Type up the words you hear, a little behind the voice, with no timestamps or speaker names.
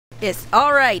Yes.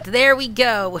 All right, there we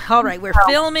go. All right, we're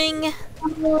filming.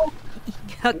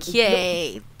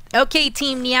 Okay. Okay,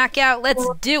 Team Nyack-out, let's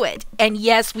do it. And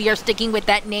yes, we are sticking with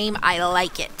that name. I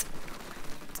like it.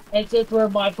 And since we're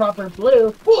my proper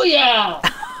blue, booyah!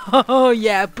 Oh,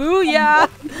 yeah, booyah!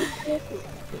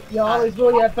 You always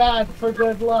booyah back for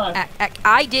good luck.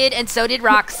 I did, and so did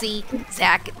Roxy.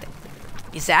 Zach,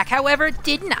 however,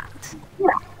 did not.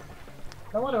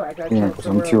 No wonder I got Yeah, you because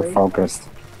so I'm too early. focused.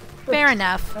 Fair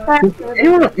enough.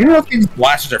 You know if these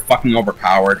blasters are fucking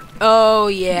overpowered. Oh,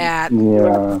 yeah.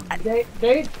 Yeah.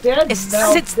 They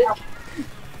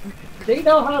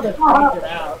know how to figure it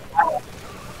out.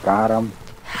 Got him.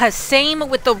 Same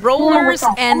with the rollers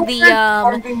and the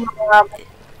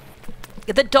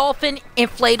dolphin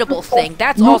inflatable thing.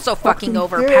 That's also fucking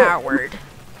overpowered.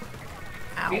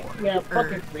 Yeah,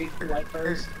 fucking freak like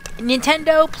those.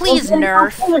 Nintendo, please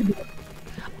nerf.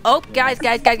 Oh, guys,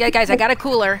 I got a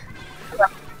cooler.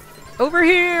 Over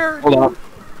here. Hold on.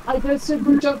 I just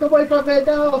super jumped away from it,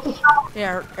 no!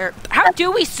 How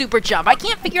do we super jump? I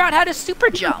can't figure out how to super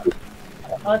jump.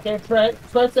 Okay,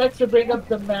 press X to bring up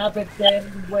the map and then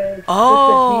with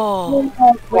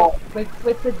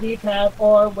with the D-pad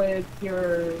or with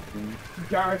your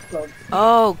gyroscope.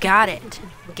 Oh, got it.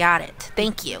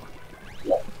 Thank you.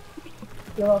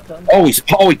 You're welcome. Oh,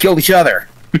 we killed each other.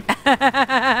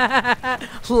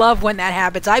 Love when that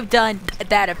happens. I've done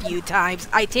that a few times.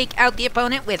 I take out the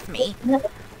opponent with me.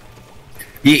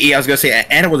 Yeah, I was gonna say,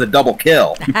 and it was a double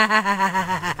kill.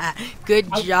 Good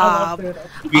job.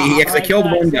 He actually killed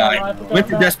one guy, went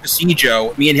to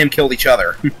Despacito, me and him killed each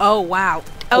other. Oh, wow.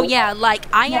 Oh, yeah, like,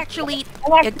 I actually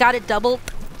got a double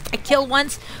kill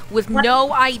once with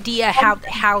no idea how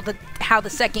the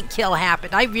second kill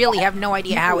happened. I really have no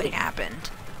idea how it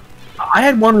happened. I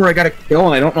had one where I got a kill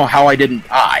and I don't know how I didn't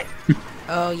die.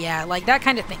 Oh, yeah, like, that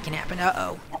kind of thing can happen.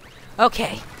 Uh-oh.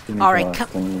 Okay. All right,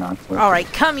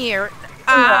 come here.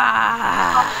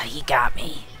 Ah, he got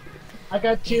me. I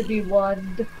got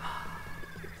 2v1.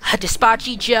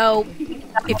 Despachi Joe,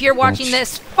 if you're watching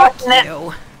this, fuck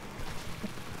you.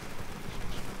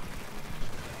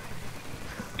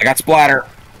 I got splatter.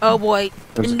 Oh boy.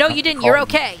 No, you didn't. You're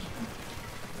okay.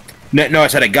 No, I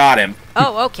said I got him.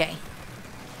 Oh, okay.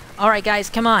 All right, guys,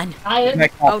 come on.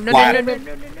 Oh, no.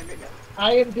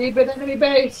 I am deep in enemy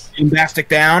base. Bombastic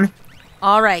down.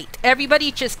 All right,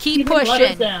 everybody, just keep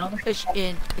pushing. Push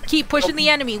in. Keep pushing the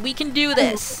enemy. We can do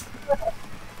this.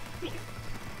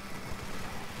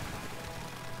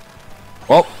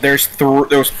 Well, there's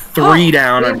three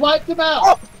down. We wiped them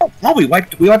out. Oh, we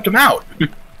wiped them out.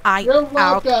 You're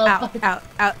welcome.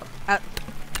 Out.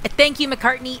 Thank you,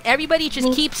 McCartney. Everybody,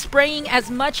 just keep spraying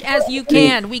as much as you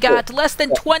can. We got less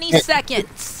than 20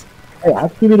 seconds. Hey, I'll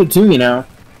give it a 2, you know.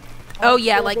 Oh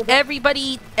yeah, like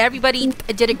everybody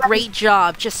did a great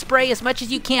job. Just spray as much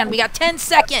as you can. We got 10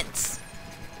 seconds.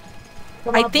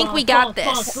 I think we got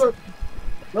this.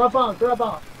 Throw a bomb.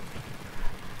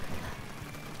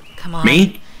 Come on.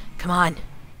 Me? Come on.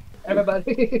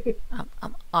 Everybody.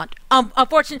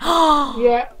 Unfortunately.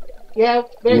 Yeah.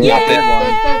 There's no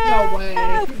way.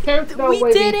 There's no way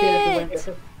we did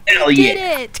it. Hell We yeah.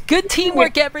 did it. Good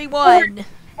teamwork, everyone.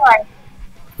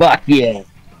 Fuck yeah.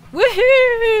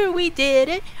 Woohoo! We did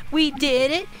it.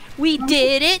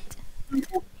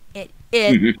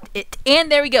 And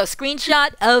there we go.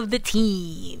 Screenshot of the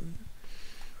team.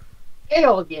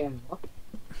 Hell yeah.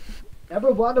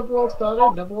 Number 1 of World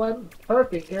Starter, number 1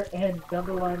 Perfect, and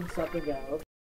number 1 something else.